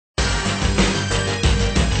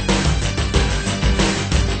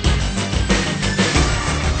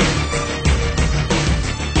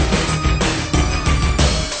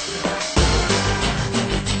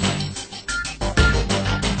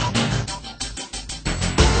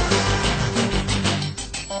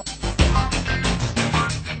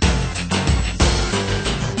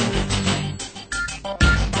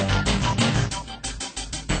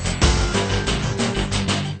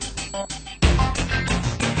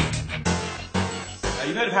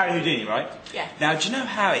you've heard of Harry Houdini, right? Yeah. Now, do you know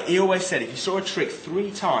how he always said if he saw a trick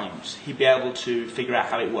 3 times, he'd be able to figure out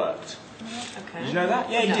how it worked? Okay. Did you know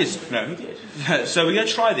that? Yeah, he did. No, he did. So we're going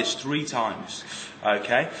to try this 3 times.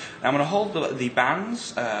 Okay? Now I'm going to hold the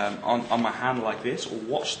bands on my hand like this.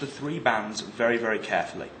 Watch the 3 bands very, very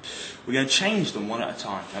carefully. We're going to change them one at a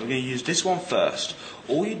time. Now we're going to use this one first.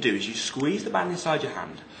 All you do is you squeeze the band inside your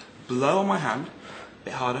hand, blow on my hand, a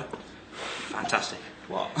bit harder. Fantastic.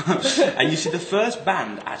 What? And you see the first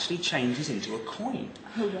band actually changes into a coin.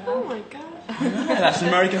 Oh my god. Yeah, that's an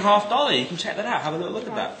American $50. You can check that out. Have a little look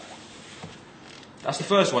at that. That's the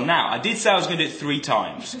first one. Now, I did say I was going to do it 3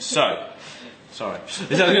 times. So, sorry. I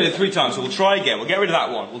said I was going to do it 3 times, so we'll try again. We'll get rid of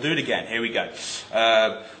that one. We'll do it again. Here we go.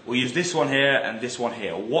 We'll use this one here and this one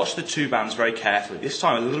here. Watch the 2 bands very carefully. This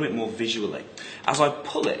time a little bit more visually. As I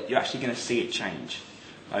pull it, you're actually going to see it change.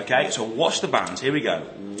 Okay? So watch the bands. Here we go.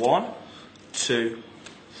 1, 2,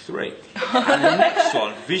 3. And the next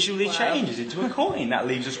one visually changes into a coin. That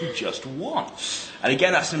leaves us with just 1. And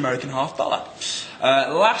again, that's an American $50.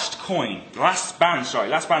 Last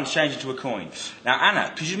band changed into a coin. Now,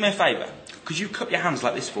 Anna, could you do me a favour? Could you cup your hands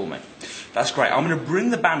like this for me? That's great. I'm going to bring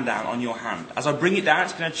the band down on your hand. As I bring it down,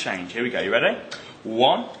 it's going to change. Here we go. You ready?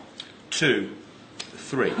 1, 2,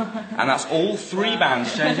 3. And that's all 3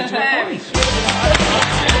 bands changed into a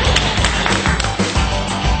coin.